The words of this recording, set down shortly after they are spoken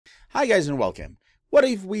Hi guys and welcome. What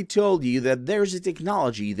if we told you that there's a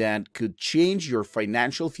technology that could change your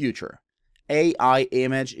financial future? AI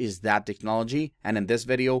image is that technology, and in this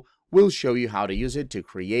video, we'll show you how to use it to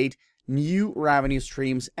create new revenue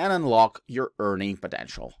streams and unlock your earning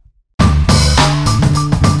potential.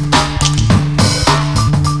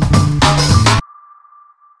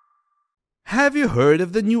 Have you heard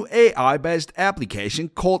of the new AI-based application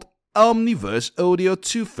called Omniverse Audio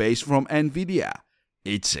 2-Phase from NVIDIA?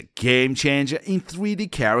 It's a game changer in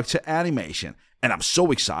 3D character animation, and I'm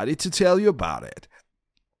so excited to tell you about it.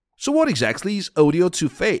 So what exactly is Audio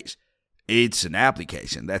 2-Phase? It's an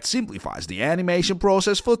application that simplifies the animation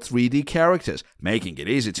process for 3D characters, making it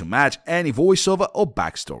easy to match any voiceover or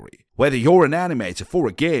backstory. Whether you're an animator for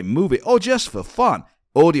a game, movie, or just for fun,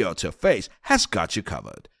 Audio 2-Phase has got you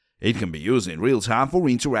covered. It can be used in real time for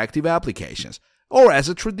interactive applications, or as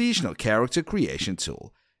a traditional character creation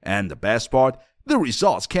tool. And the best part, the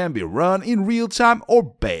results can be run in real time or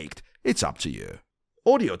baked. It's up to you.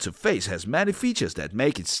 Audio 2-Phase has many features that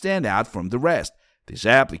make it stand out from the rest. This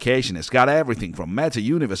application has got everything from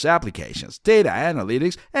meta-universe applications, data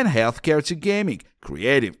analytics, and healthcare to gaming,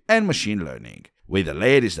 creative, and machine learning. With the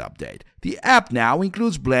latest update, the app now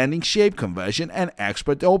includes blending, shape conversion, and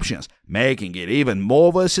export options, making it even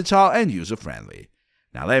more versatile and user-friendly.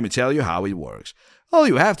 Now let me tell you how it works. All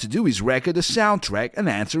you have to do is record a soundtrack and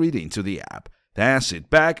enter it into the app. Then sit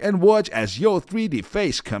back and watch as your 3D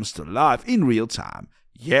face comes to life in real time.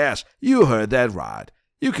 Yes, you heard that right.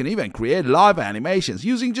 You can even create live animations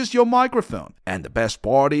using just your microphone. And the best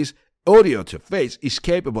part is, Audio 2-Phase is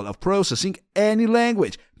capable of processing any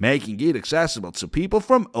language, making it accessible to people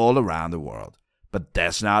from all around the world. But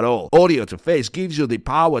that's not all. Audio 2-Phase gives you the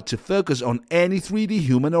power to focus on any 3D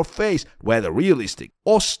human or face, whether realistic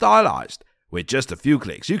or stylized. With just a few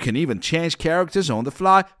clicks, you can even change characters on the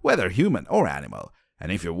fly, whether human or animal.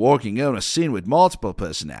 And if you're working on a scene with multiple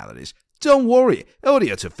personalities, don't worry,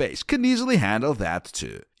 Audio 2-Phase can easily handle that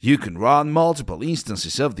too. You can run multiple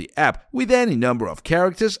instances of the app with any number of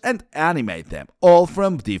characters and animate them, all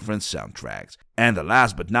from different soundtracks. And the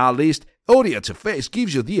last but not least, Audio 2-Phase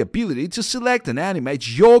gives you the ability to select and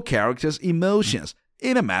animate your character's emotions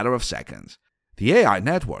in a matter of seconds. The AI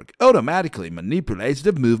network automatically manipulates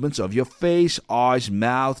the movements of your face, eyes,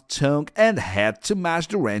 mouth, tongue, and head to match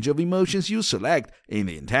the range of emotions you select in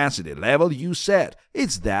the intensity level you set.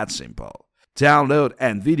 It's that simple. Download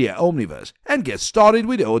NVIDIA Omniverse and get started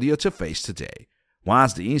with Audio 2-Phase today.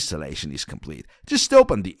 Once the installation is complete, just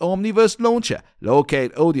open the Omniverse launcher,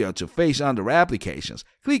 locate Audio 2-Phase under Applications,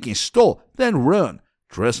 click Install, then Run.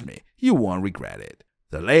 Trust me, you won't regret it.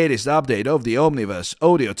 The latest update of the Omniverse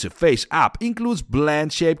Audio 2-Phase app includes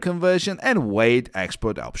blend shape conversion and weight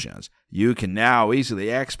export options. You can now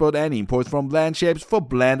easily export and import from blend shapes for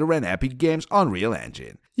Blender and Epic Games Unreal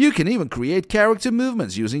Engine. You can even create character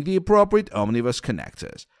movements using the appropriate Omniverse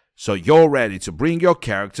connectors. So you're ready to bring your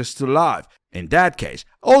characters to life. In that case,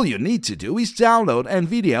 all you need to do is download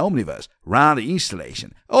NVIDIA Omniverse, run the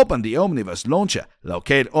installation, open the Omniverse launcher,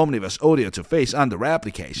 locate Omniverse Audio 2-Phase under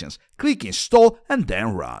Applications, click Install, and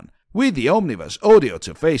then run. With the Omniverse Audio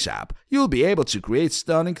 2-Phase app, you'll be able to create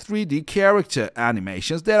stunning 3D character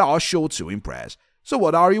animations that are sure to impress. So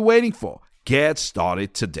what are you waiting for? Get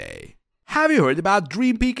started today. Have you heard about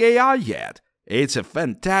DreamPeak AI yet? It's a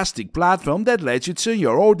fantastic platform that lets you turn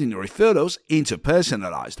your ordinary photos into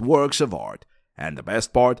personalized works of art. And the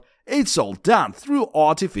best part, it's all done through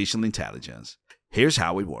artificial intelligence. Here's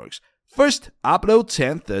how it works. First, upload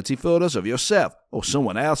 10-30 photos of yourself, or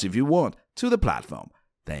someone else if you want, to the platform.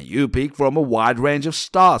 Then you pick from a wide range of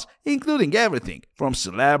styles, including everything from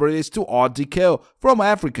celebrities to art deco, from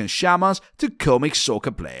African shamans to comic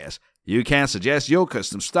soccer players. You can suggest your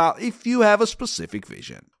custom style if you have a specific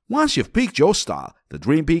vision. Once you've picked your style, the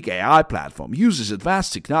DreamPeak AI platform uses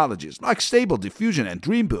advanced technologies like Stable Diffusion and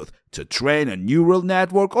DreamBooth to train a neural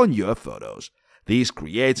network on your photos. This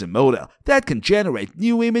creates a model that can generate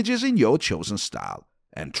new images in your chosen style.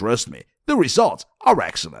 And trust me, the results are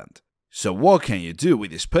excellent. So what can you do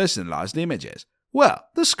with these personalized images? Well,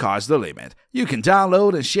 the sky's the limit. You can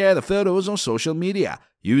download and share the photos on social media,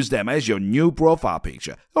 use them as your new profile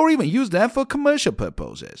picture, or even use them for commercial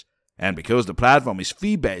purposes. And because the platform is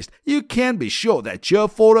fee-based, you can be sure that your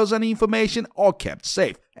photos and information are kept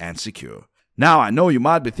safe and secure. Now I know you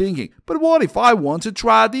might be thinking, but what if I want to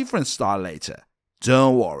try a different style later?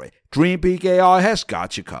 Don't worry, DreamPeak AI has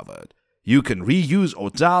got you covered. You can reuse or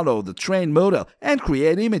download the trained model and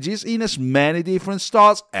create images in as many different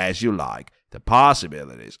styles as you like. The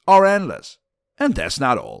possibilities are endless. And that's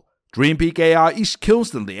not all. DreamPeak AI is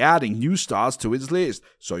constantly adding new styles to its list,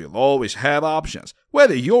 so you'll always have options,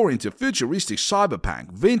 Whether you're into futuristic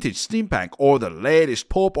cyberpunk, vintage steampunk, or the latest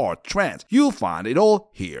pop art trends, you'll find it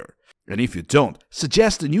all here. And if you don't,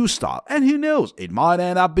 suggest a new style, and who knows, it might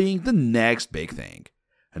end up being the next big thing.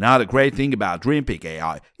 Another great thing about DreamPeak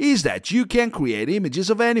AI is that you can create images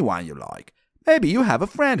of anyone you like. Maybe you have a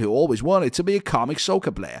friend who always wanted to be a comic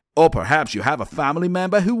soccer player, or perhaps you have a family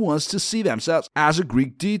member who wants to see themselves as a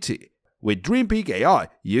Greek deity. With DreamPeak AI,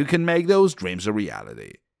 you can make those dreams a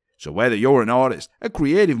reality. So whether you're an artist, a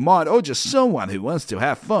creative mind, or just someone who wants to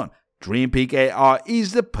have fun, DreamPeak AI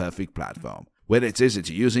is the perfect platform. With its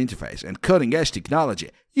easy-to-use interface and cutting-edge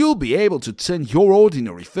technology, you'll be able to turn your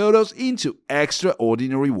ordinary photos into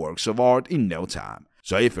extraordinary works of art in no time.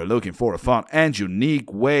 So if you're looking for a fun and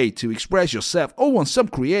unique way to express yourself or want some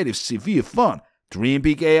creative severe fun,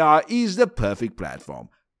 DreamPeak AI is the perfect platform.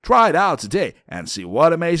 Try it out today and see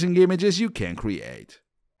what amazing images you can create.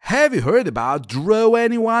 Have you heard about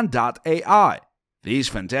drawanyone.ai? This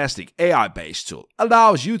fantastic AI-based tool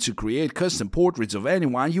allows you to create custom portraits of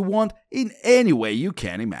anyone you want in any way you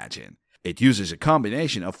can imagine. It uses a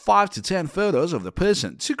combination of 5 to 10 photos of the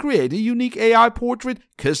person to create a unique AI portrait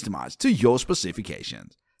customized to your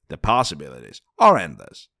specifications. The possibilities are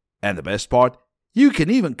endless. And the best part? You can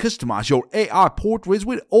even customize your AI portraits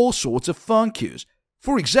with all sorts of fun cues.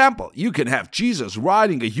 For example, you can have Jesus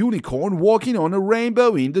riding a unicorn walking on a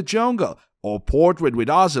rainbow in the jungle, or portrait with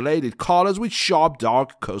isolated colors with sharp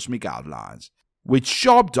dark comic outlines.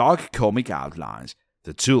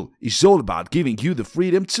 The tool is all about giving you the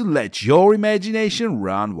freedom to let your imagination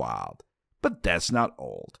run wild. But that's not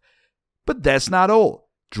all.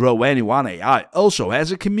 DrawAnyone AI also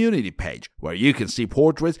has a community page where you can see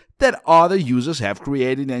portraits that other users have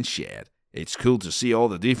created and shared. It's cool to see all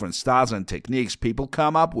the different styles and techniques people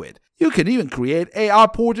come up with. You can even create AI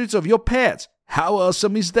portraits of your pets. How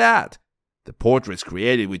awesome is that? The portraits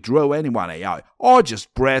created with DrawAnyone AI are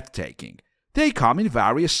just breathtaking. They come in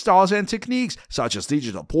various styles and techniques, such as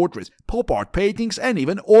digital portraits, pop art paintings, and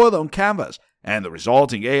even oil on canvas. And the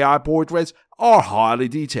resulting AI portraits are highly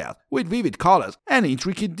detailed, with vivid colors and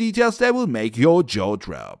intricate details that will make your jaw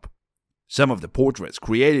drop. Some of the portraits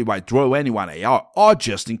created by DrawAnyone AI are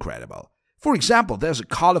just incredible. For example, there's a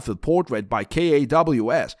colorful portrait by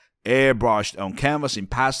KAWS, airbrushed on canvas in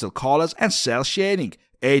pastel colors and cel shading,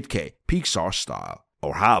 8K Pixar style.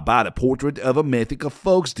 Or how about a portrait of a mythical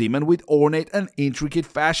folks demon with ornate and intricate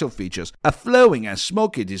facial features, a flowing and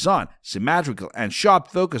smoky design, symmetrical and sharp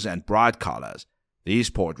focus and bright colors. This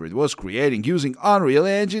portrait was created using Unreal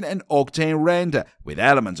Engine and Octane Render with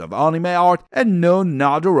elements of anime art and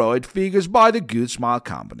non-Nodoroid figures by the Good Smile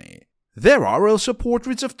Company. There are also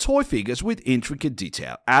portraits of toy figures with intricate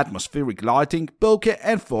detail, atmospheric lighting, bokeh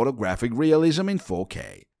and photographic realism in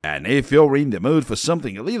 4K. And if you're in the mood for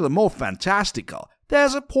something a little more fantastical,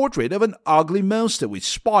 there's a portrait of an ugly monster with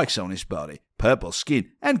spikes on his body, purple skin,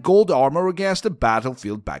 and gold armor against a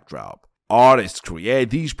battlefield backdrop. Artists create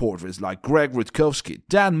these portraits like Greg Rutkowski,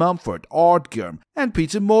 Dan Mumford, Art Gurm, and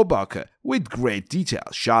Peter Morbacher with great detail,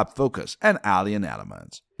 sharp focus, and alien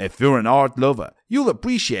elements. If you're an art lover, you'll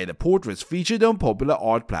appreciate the portraits featured on popular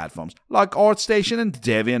art platforms like ArtStation and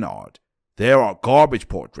DeviantArt. There are garbage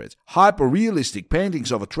portraits, hyper-realistic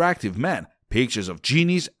paintings of attractive men, pictures of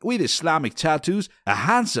genies with Islamic tattoos, a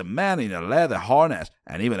handsome man in a leather harness,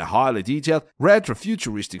 and even a highly detailed,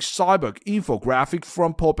 retro-futuristic cyborg infographic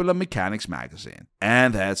from Popular Mechanics magazine.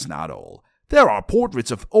 And that's not all. There are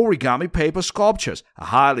portraits of origami paper sculptures, a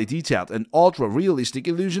highly detailed and ultra-realistic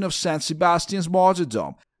illusion of Saint Sebastian's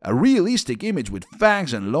martyrdom, a realistic image with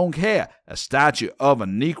fangs and long hair, a statue of a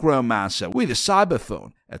necromancer with a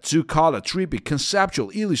cyberphone, a two-color trippy conceptual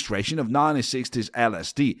illustration of 1960s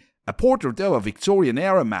LSD, a portrait of a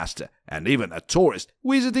Victorian-era master, and even a tourist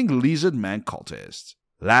visiting lizard man cultists.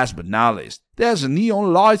 Last but not least, there's a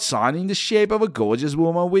neon light sign in the shape of a gorgeous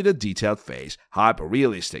woman with a detailed face,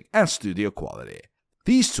 hyper-realistic and studio quality.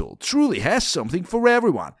 This tool truly has something for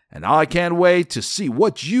everyone, and I can't wait to see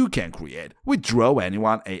what you can create with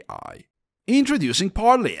DrawAnyone AI. Introducing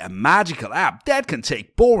Partly, a magical app that can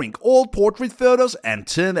take boring old portrait photos and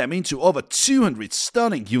turn them into over 200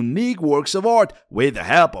 stunning, unique works of art with the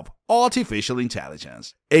help of artificial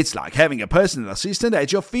intelligence. It's like having a personal assistant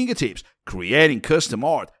at your fingertips, creating custom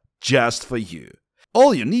art just for you.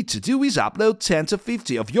 All you need to do is upload 10 to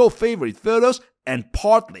 50 of your favorite photos, and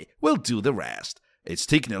Partly will do the rest. It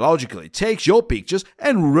technologically takes your pictures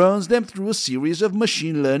and runs them through a series of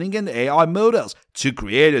machine learning and AI models to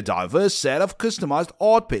create a diverse set of customized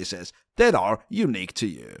art pieces that are unique to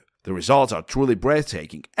you. The results are truly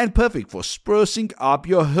breathtaking and perfect for sprucing up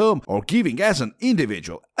your home or giving as an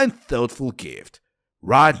individual and thoughtful gift.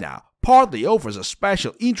 Right now, Partly offers a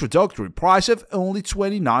special introductory price of only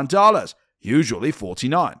 $29, usually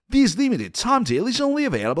 $49. This limited time deal is only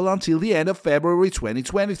available until the end of February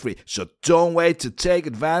 2023, so don't wait to take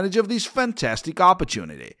advantage of this fantastic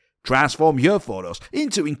opportunity. Transform your photos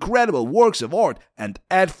into incredible works of art and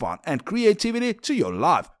add fun and creativity to your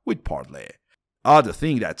life with Partly. Other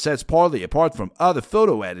thing that sets Partly apart from other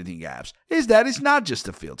photo editing apps is that it's not just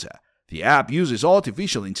a filter. The app uses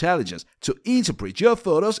artificial intelligence to interpret your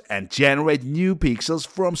photos and generate new pixels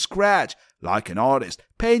from scratch, like an artist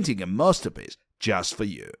painting a masterpiece just for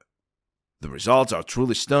you. The results are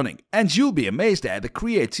truly stunning, and you'll be amazed at the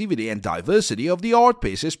creativity and diversity of the art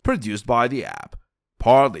pieces produced by the app.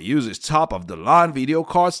 Partly uses top-of-the-line video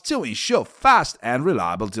cards to ensure fast and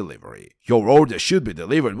reliable delivery. Your order should be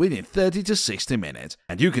delivered within 30 to 60 minutes,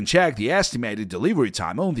 and you can check the estimated delivery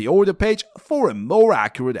time on the order page for a more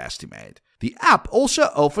accurate estimate. The app also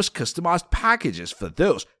offers customized packages for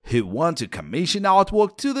those who want to commission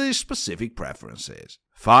artwork to their specific preferences.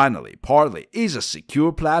 Finally, Partly is a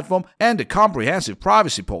secure platform, and a comprehensive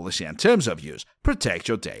privacy policy and terms of use protect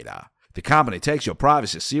your data. The company takes your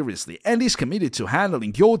privacy seriously and is committed to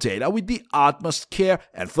handling your data with the utmost care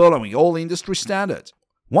and following all industry standards.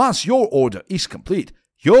 Once your order is complete,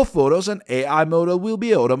 your photos and AI model will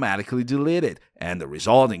be automatically deleted, and the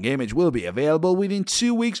resulting image will be available within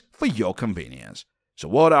 2 weeks for your convenience. So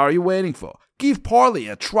what are you waiting for? Give Partly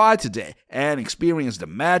a try today and experience the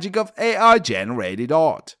magic of AI-generated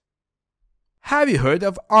art. Have you heard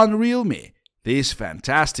of unveiling? This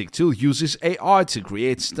fantastic tool uses AI to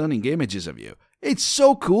create stunning images of you. It's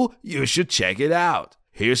so cool, you should check it out.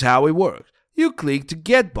 Here's how it works. You click the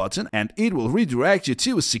Get button and it will redirect you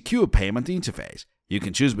to a secure payment interface. You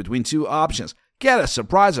can choose between two options. Get a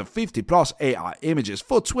surprise of 50 plus AI images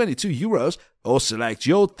for €22 or select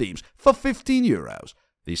your themes for €15.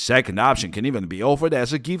 The second option can even be offered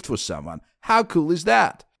as a gift for someone. How cool is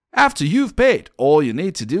that? After you've paid, all you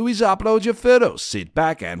need to do is upload your photos, sit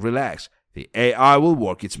back and relax. The AI will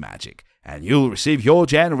work its magic, and you'll receive your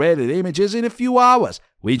generated images in a few hours,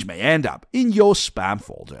 which may end up in your spam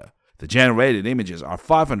folder. The generated images are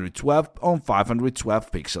 512 on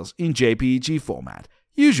 512 pixels in JPEG format.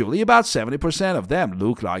 Usually about 70% of them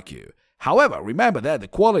look like you. However, remember that the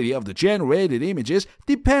quality of the generated images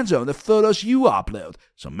depends on the photos you upload,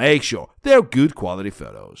 so make sure they're good quality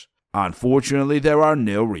photos. Unfortunately, there are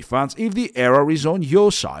no refunds if the error is on your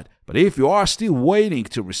side, but if you are still waiting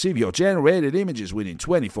to receive your generated images within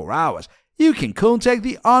 24 hours, you can contact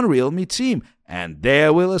the unveiling team and they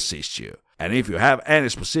will assist you. And if you have any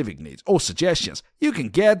specific needs or suggestions, you can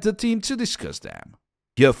get the team to discuss them.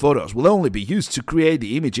 Your photos will only be used to create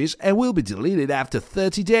the images and will be deleted after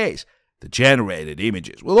 30 days. The generated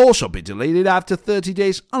images will also be deleted after 30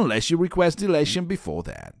 days unless you request deletion before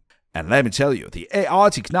then. And let me tell you, the AI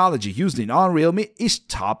technology used in unveiling is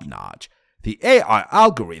top-notch. The AI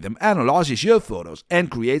algorithm analyzes your photos and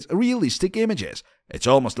creates realistic images. It's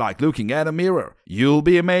almost like looking at a mirror. You'll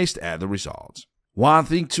be amazed at the results. One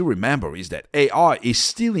thing to remember is that AI is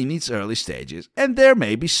still in its early stages and there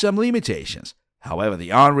may be some limitations. However,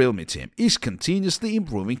 the unveiling team is continuously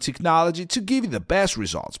improving technology to give you the best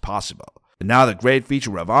results possible. Another great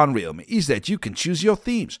feature of unveiling is that you can choose your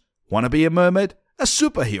themes. Want to be a mermaid? A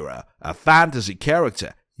superhero? A fantasy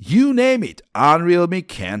character? You name it, unveiling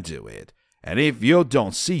can do it. And if you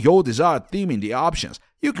don't see your desired theme in the options,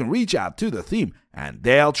 you can reach out to the theme and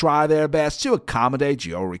they'll try their best to accommodate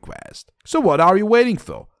your request. So what are you waiting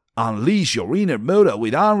for? Unleash your inner motor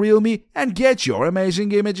with unveiling and get your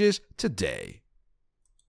amazing images today.